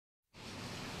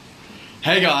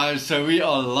Hey guys, so we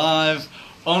are live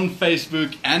on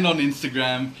Facebook and on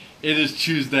Instagram. It is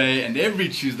Tuesday, and every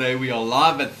Tuesday we are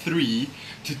live at 3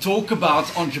 to talk about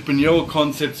entrepreneurial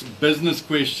concepts, business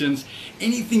questions,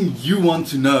 anything you want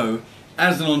to know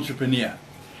as an entrepreneur.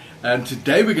 And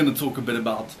today we're going to talk a bit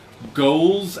about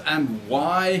goals and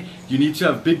why you need to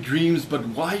have big dreams, but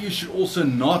why you should also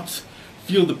not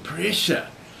feel the pressure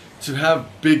to have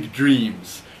big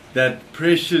dreams that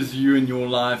pressures you in your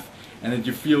life, and that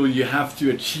you feel you have to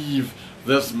achieve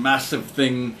this massive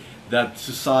thing that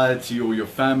society or your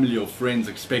family or friends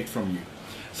expect from you.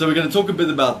 So we're going to talk a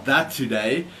bit about that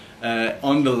today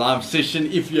on the live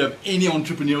session. If you have any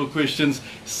entrepreneurial questions,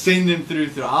 send them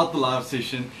throughout the live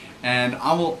session, and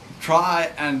I will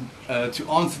try and to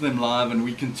answer them live, and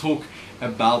we can talk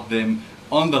about them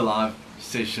on the live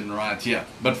session right here.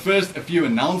 But first, a few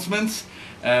announcements.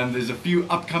 There's a few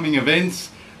upcoming events.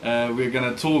 We're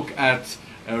going to talk at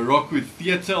Rockwood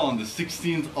Theatre on the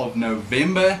 16th of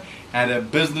November at a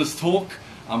business talk.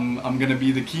 I'm going to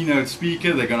be the keynote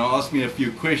speaker. They're going to ask me a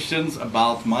few questions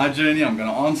about my journey. I'm going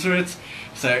to answer it.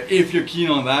 So if you're keen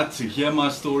on that, to hear my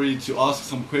story, to ask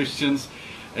some questions,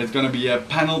 it's going to be a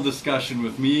panel discussion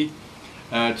with me.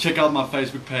 Check out my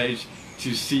Facebook page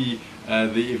to see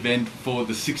the event for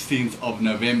the 16th of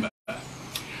November.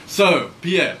 So,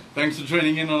 Pierre, thanks for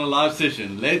joining in on a live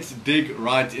session. Let's dig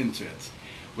right into it.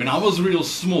 When I was real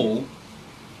small,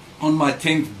 on my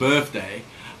 10th birthday,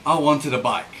 I wanted a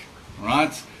bike,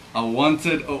 right? I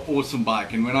wanted an awesome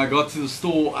bike, and when I got to the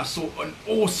store, I saw an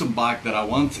awesome bike that I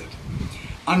wanted.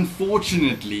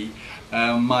 Unfortunately,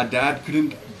 my dad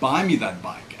couldn't buy me that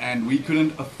bike, and we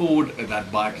couldn't afford that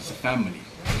bike as a family.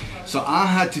 So I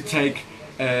had to take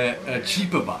a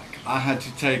cheaper bike. I had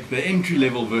to take the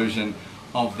entry-level version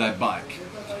of that bike.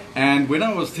 And when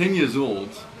I was 10 years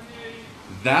old,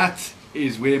 that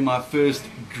is where my first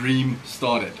dream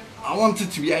started. I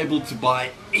wanted to be able to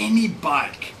buy any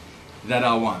bike that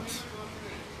I want.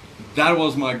 That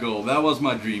was my goal, that was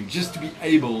my dream, just to be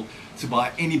able to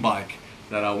buy any bike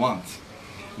that I want.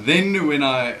 Then when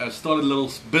I started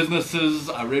little businesses,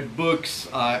 I read books,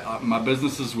 my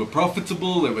businesses were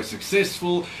profitable, they were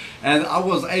successful, and I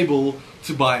was able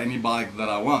to buy any bike that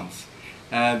I want.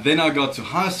 Then I got to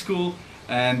high school,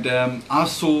 and I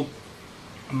saw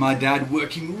my dad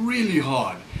working really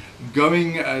hard,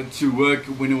 going to work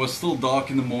when it was still dark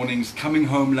in the mornings, coming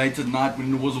home late at night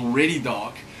when it was already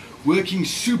dark, working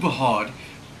super hard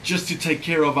just to take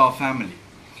care of our family.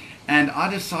 And I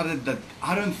decided that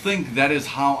I don't think that is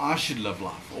how I should live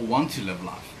life or want to live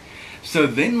life. So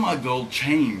then my goal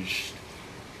changed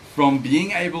from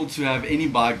being able to have any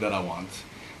bike that I want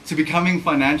to becoming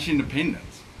financially independent.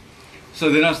 So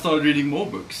then I started reading more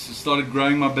books, started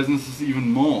growing my businesses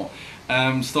even more.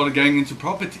 Started going into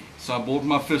property, so I bought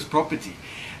my first property,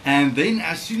 and then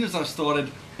as soon as I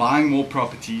started buying more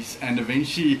properties and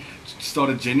eventually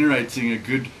started generating a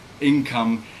good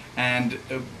income and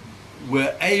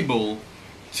were able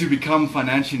to become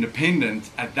financially independent,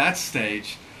 at that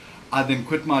stage I then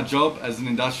quit my job as an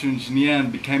industrial engineer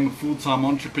and became a full-time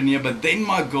entrepreneur. But then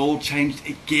my goal changed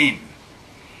again.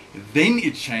 Then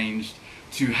it changed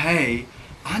to, hey,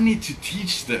 I need to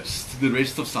teach this to the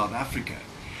rest of South Africa.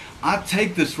 I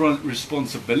take this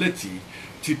responsibility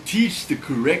to teach the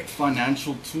correct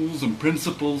financial tools and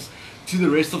principles to the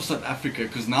rest of South Africa,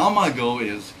 because now my goal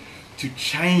is to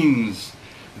change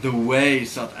the way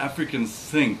South Africans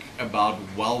think about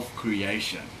wealth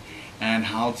creation and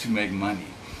how to make money.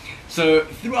 So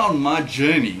throughout my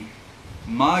journey,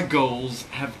 my goals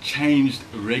have changed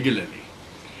regularly,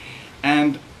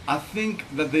 and I think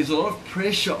that there's a lot of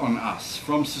pressure on us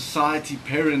from society,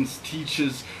 parents,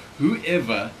 teachers,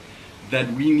 whoever,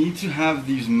 that we need to have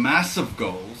these massive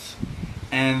goals,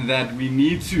 and that we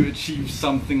need to achieve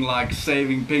something like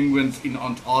saving penguins in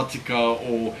Antarctica,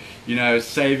 or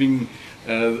saving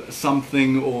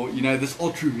something, or this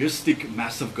altruistic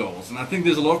massive goals. And I think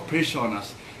there's a lot of pressure on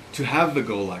us to have the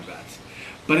goal like that,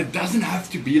 but it doesn't have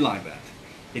to be like that.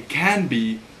 It can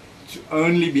be to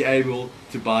only be able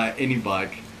to buy any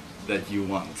bike that you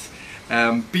want.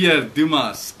 Pierre,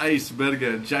 Dumas, Ace,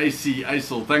 Berger, JC,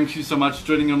 Aisel, thank you so much for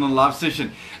joining on the live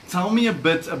session. Tell me a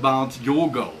bit about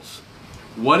your goals.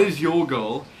 What is your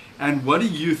goal, and what do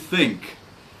you think?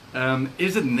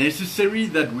 Is it necessary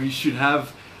that we should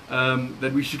have,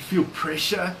 that we should feel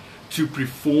pressure to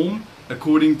perform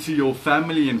according to your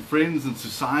family and friends and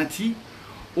society?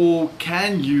 Or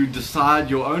can you decide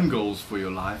your own goals for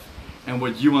your life and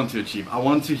what you want to achieve? I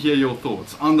want to hear your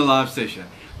thoughts on the live session.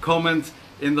 Comment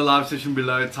in the live session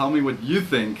below. Tell me what you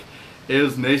think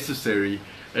is necessary.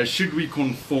 Should we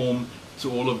conform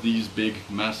to all of these big,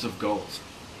 massive goals?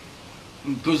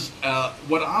 Because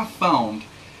what I found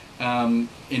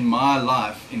in my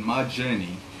life, in my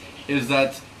journey, is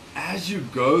that as you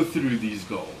go through these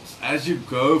goals, as you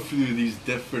go through these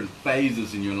different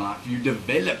phases in your life, you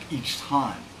develop each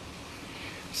time.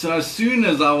 So as soon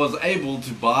as I was able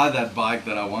to buy that bike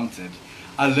that I wanted,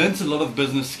 I learned a lot of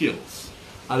business skills.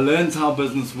 I learned how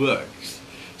business works.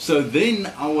 So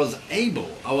then I was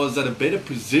at a better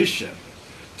position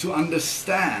to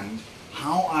understand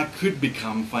how I could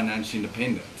become financially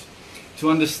independent, to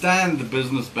understand the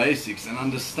business basics and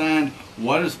understand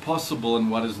what is possible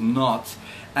and what is not,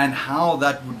 and how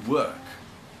that would work.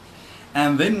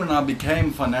 And then when I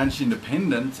became financially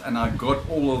independent and I got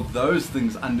all of those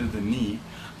things under the knee,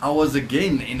 I was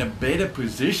again in a better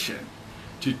position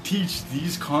to teach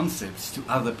these concepts to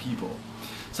other people.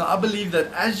 So I believe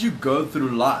that as you go through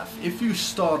life, if you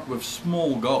start with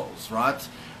small goals, right,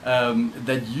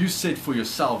 that you set for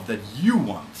yourself, that you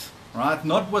want, right,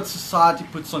 not what society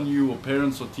puts on you or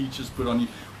parents or teachers put on you,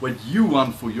 what you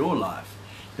want for your life,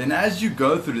 then as you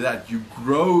go through that, you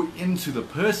grow into the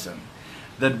person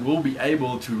that will be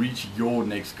able to reach your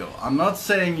next goal. I'm not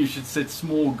saying you should set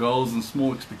small goals and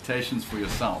small expectations for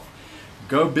yourself.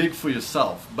 Go big for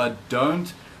yourself, but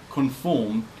don't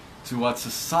conform to what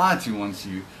society wants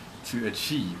you to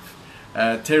achieve.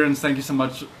 Terence, thank you so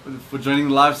much for joining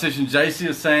the live session. JC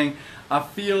is saying, I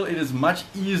feel it is much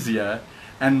easier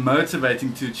and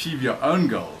motivating to achieve your own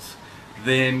goals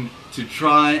than to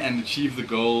try and achieve the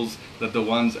goals that the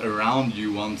ones around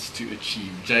you wants to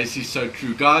achieve. JC, so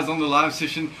true. Guys, on the live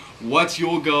session, what's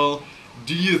your goal?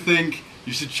 Do you think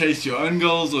you should chase your own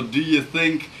goals, or do you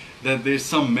think that there's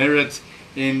some merit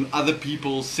in other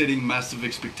people setting massive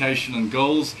expectation and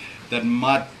goals that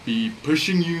might be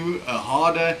pushing you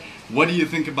harder? What do you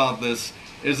think about this?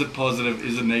 Is it positive?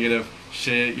 Is it negative?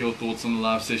 Share your thoughts on the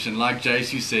live session. Like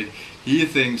JC said, he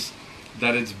thinks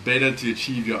that it's better to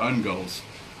achieve your own goals.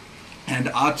 And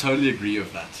I totally agree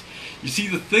with that. You see,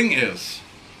 the thing is,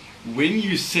 when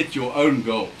you set your own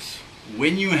goals,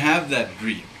 when you have that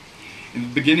dream, in the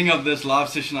beginning of this live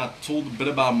session, I told a bit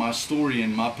about my story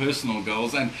and my personal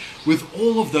goals. And with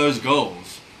all of those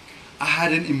goals, I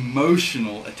had an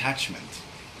emotional attachment.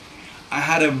 I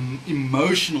had an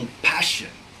emotional passion.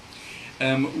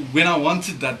 When I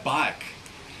wanted that bike,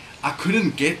 I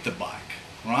couldn't get the bike,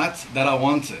 right, that I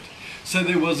wanted. So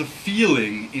there was a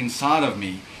feeling inside of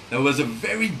me. There was a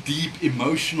very deep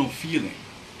emotional feeling.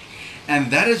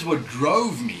 And that is what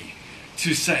drove me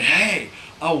to say, hey,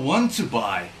 I want to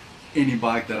buy any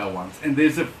bike that I want. And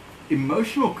there's an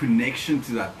emotional connection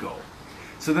to that goal.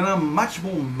 So then I'm much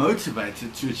more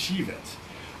motivated to achieve it.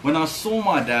 When I saw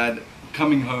my dad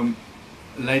coming home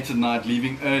late at night,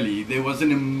 leaving early, there was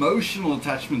an emotional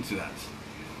attachment to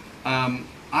that.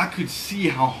 I could see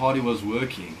how hard he was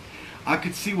working. I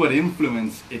could see what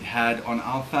influence it had on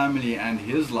our family and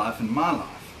his life and my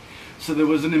life. So there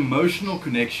was an emotional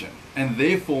connection, and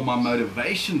therefore my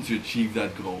motivation to achieve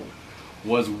that goal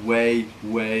was way,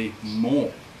 way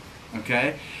more.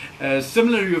 Okay?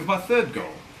 Similarly with my third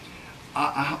goal,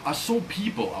 I saw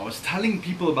people, I was telling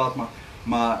people about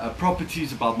my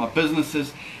properties, about my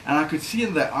businesses, and I could see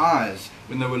in their eyes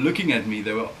when they were looking at me,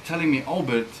 they were telling me,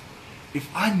 Albert, if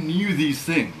I knew these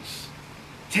things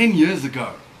 10 years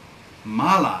ago,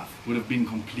 my life would have been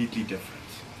completely different.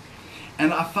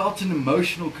 And I felt an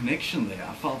emotional connection there.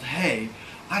 I felt, hey,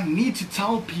 I need to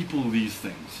tell people these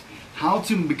things. How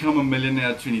to become a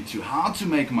millionaire at 22, how to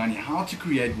make money, how to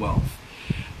create wealth.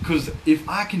 Because if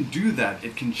I can do that,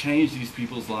 it can change these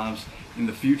people's lives in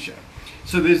the future.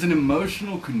 So there's an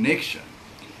emotional connection.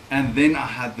 And then I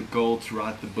had the goal to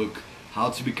write the book, How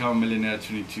to Become a Millionaire at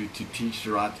 22, to teach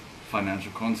the right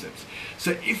financial concepts.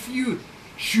 So if you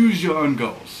choose your own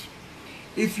goals,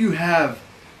 if you have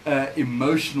an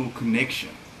emotional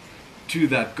connection to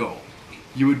that goal,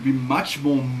 you would be much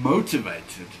more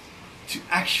motivated to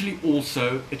actually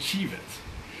also achieve it.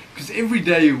 Because every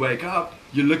day you wake up,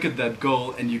 you look at that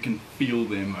goal and you can feel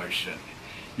the emotion.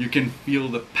 You can feel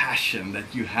the passion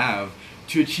that you have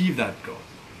to achieve that goal.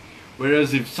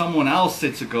 Whereas if someone else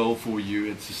sets a goal for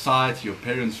you, it's society, your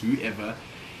parents, whoever,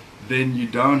 then you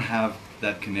don't have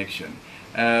that connection.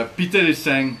 Peter is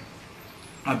saying,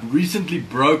 I've recently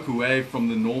broke away from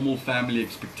the normal family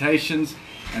expectations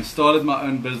and started my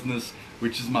own business,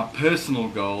 which is my personal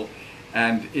goal,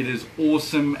 and it is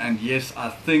awesome. And yes, I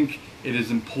think it is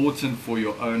important for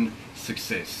your own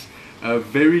success.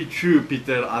 Very true,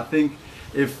 Peter. I think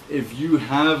if you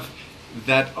have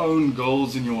that own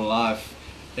goals in your life,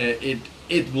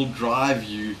 it will drive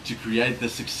you to create the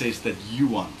success that you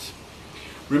want.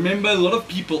 Remember, a lot of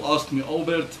people ask me,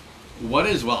 Albert, what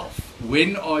is wealth?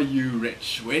 When are you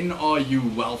rich? When are you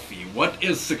wealthy? What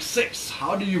is success?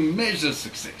 How do you measure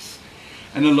success?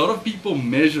 And a lot of people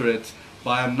measure it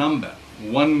by a number.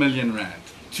 1 million rand,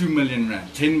 2 million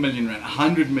rand, 10 million rand,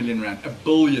 100 million rand, a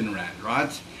billion rand,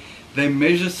 right? They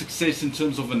measure success in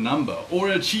terms of a number or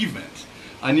achievement.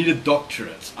 I need a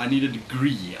doctorate, I need a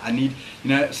degree, I need,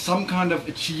 some kind of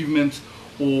achievement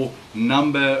or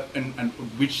number in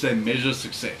which they measure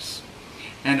success.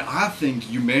 And I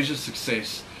think you measure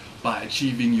success by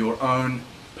achieving your own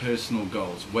personal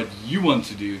goals, what you want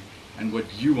to do and what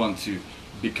you want to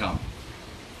become.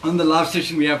 On the live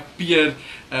session we have Pieter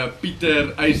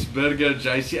Eisberger,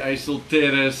 JC Eisel,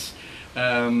 Terrace,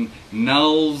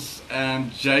 Nels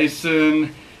and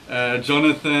Jason,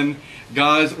 Jonathan.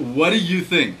 Guys, what do you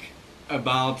think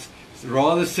about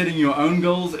rather setting your own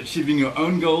goals, achieving your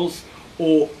own goals,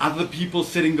 or other people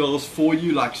setting goals for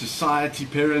you, like society,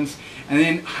 parents? And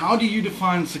then how do you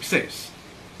define success?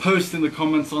 Post in the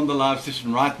comments on the live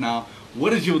session right now,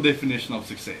 what is your definition of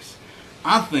success?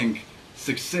 I think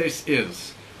success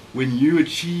is when you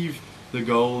achieve the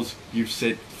goals you've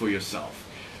set for yourself.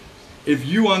 If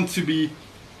you want to be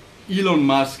Elon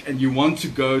Musk and you want to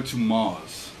go to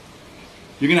Mars,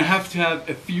 you're going to have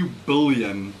a few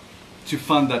billion to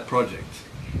fund that project,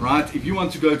 right? If you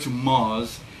want to go to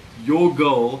Mars, your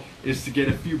goal is to get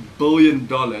a few $billion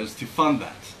to fund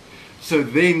that. So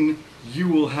then you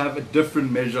will have a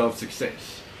different measure of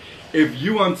success. If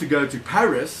you want to go to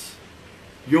Paris,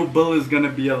 your bill is going to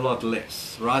be a lot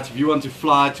less, right? If you want to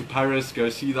fly to Paris, go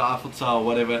see the Eiffel Tower,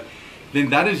 whatever, then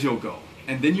that is your goal.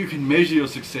 And then you can measure your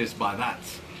success by that.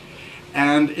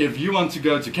 And if you want to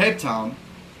go to Cape Town,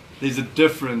 there's a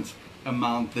different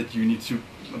amount that you need to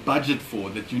budget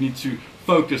for, that you need to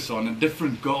focus on, a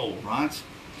different goal, right?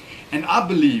 And I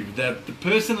believe that the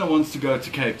person that wants to go to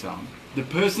Cape Town, the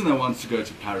person that wants to go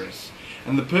to Paris,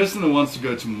 and the person that wants to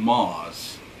go to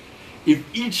Mars, if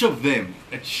each of them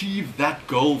achieve that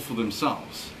goal for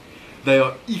themselves, they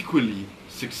are equally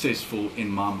successful in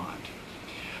my mind.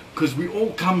 Because we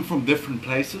all come from different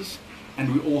places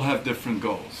and we all have different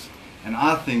goals. And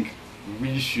I think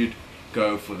we should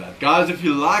go for that. Guys, if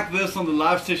you like this on the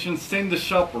live session, send the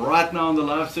shop right now on the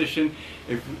live session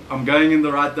if I'm going in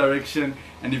the right direction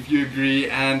and if you agree,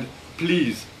 and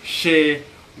please share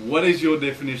what is your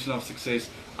definition of success.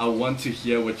 I want to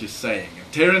hear what you're saying.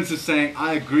 If Terrence is saying,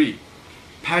 I agree.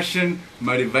 Passion,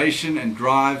 motivation and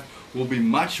drive will be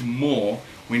much more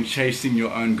when chasing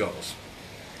your own goals.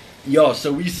 Yeah,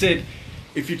 so we said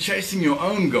if you're chasing your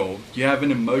own goal, you have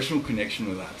an emotional connection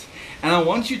with that. And I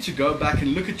want you to go back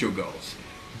and look at your goals.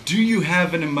 Do you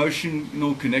have an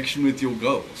emotional connection with your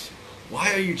goals?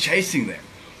 Why are you chasing them?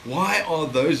 Why are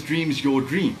those dreams your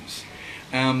dreams?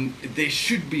 There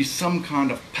should be some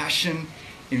kind of passion,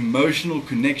 emotional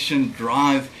connection,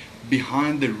 drive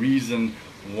behind the reason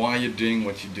why you're doing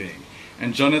what you're doing.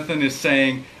 And Jonathan is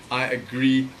saying, I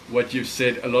agree what you've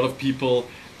said. A lot of people,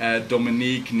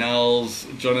 Dominique, Nels,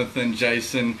 Jonathan,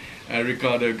 Jason,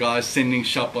 Ricardo, guys sending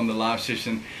shop on the live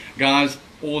session. Guys,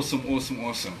 awesome, awesome,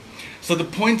 awesome. So the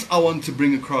point I want to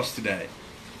bring across today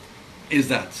is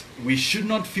that we should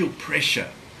not feel pressure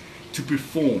to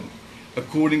perform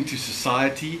according to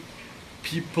society,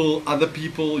 people, other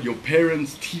people, your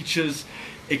parents, teachers,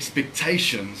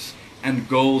 expectations and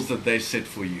goals that they set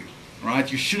for you,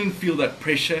 right? You shouldn't feel that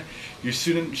pressure. You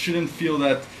shouldn't feel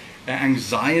that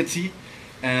anxiety,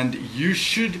 and you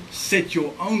should set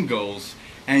your own goals,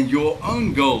 and your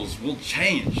own goals will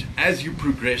change as you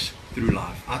progress through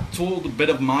life. I told a bit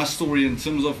of my story in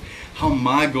terms of how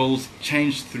my goals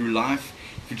changed through life.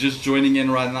 If you're just joining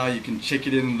in right now, you can check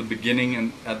it in the beginning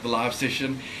and at the live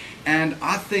session. And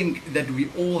I think that we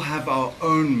all have our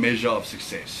own measure of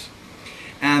success.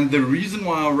 And the reason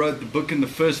why I wrote the book in the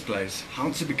first place, How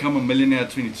to Become a Millionaire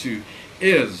at 22,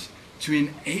 is to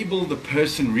enable the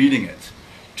person reading it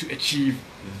to achieve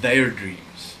their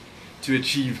dreams, to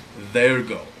achieve their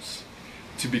goals,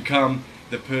 to become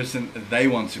the person they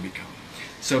want to become.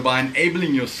 So by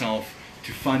enabling yourself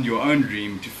to fund your own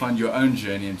dream, to fund your own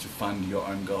journey, and to fund your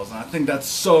own goals. And I think that's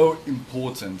so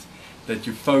important that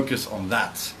you focus on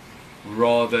that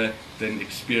rather than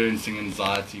experiencing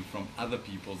anxiety from other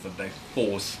people that they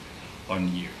force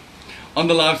on you. On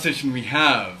the live session we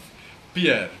have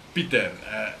Pieter,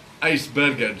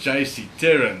 Eisberger, JC,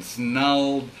 Terrence,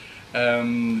 Nald,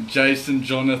 Jason,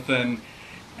 Jonathan,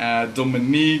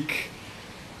 Dominique,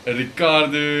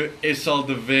 Ricardo, Esal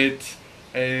de Wet,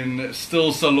 and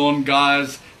Still Salon.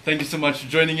 Guys, thank you so much for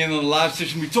joining in on the live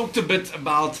session. We talked a bit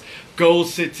about goal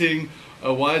setting,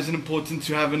 why is it important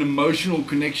to have an emotional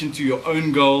connection to your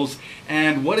own goals,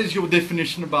 and what is your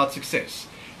definition about success.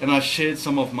 And I shared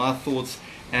some of my thoughts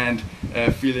and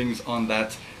feelings on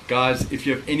that. Guys, if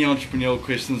you have any entrepreneurial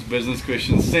questions, business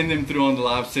questions, send them through on the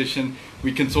live session.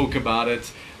 We can talk about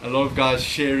it. A lot of guys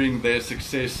sharing their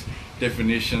success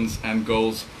definitions and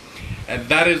goals. And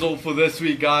that is all for this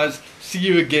week, guys. See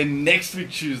you again next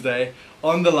week, Tuesday,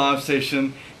 on the live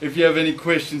session. If you have any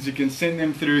questions, you can send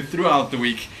them throughout the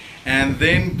week. And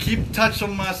then keep touch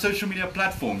on my social media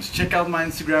platforms. Check out my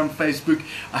Instagram, Facebook.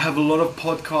 I have a lot of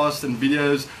podcasts and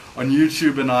videos on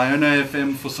YouTube and Iona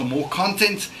FM for some more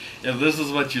content, if this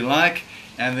is what you like.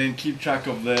 And then keep track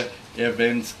of the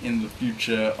events in the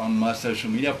future on my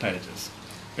social media pages.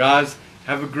 Guys,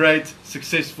 have a great,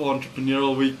 successful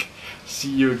entrepreneurial week. See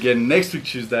you again next week,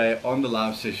 Tuesday, on the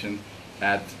live session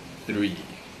at 3.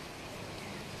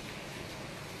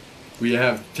 We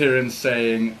have Terence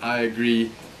saying, I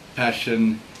agree,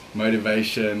 passion,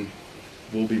 motivation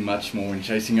will be much more in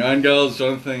chasing your own goals.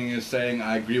 Jonathan is saying,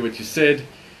 I agree what you said.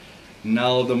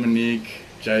 Nell, Dominique,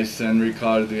 Jason,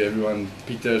 Ricardo, everyone,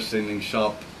 Peter sending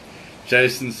shop.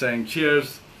 Jason saying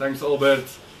cheers, thanks Albert,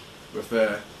 with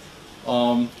the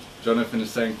arm. Jonathan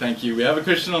is saying thank you. We have a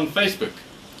question on Facebook.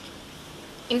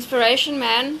 Inspiration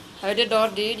Man, hou dit daar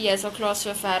dude, jy is al klaar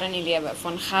so ver in die lewe,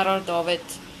 van Gerard David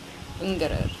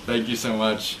Ungerer. Thank you so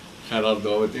much, Gerard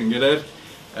David Ungerer.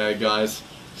 Guys,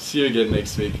 see you again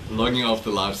next week, logging off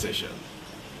the live session.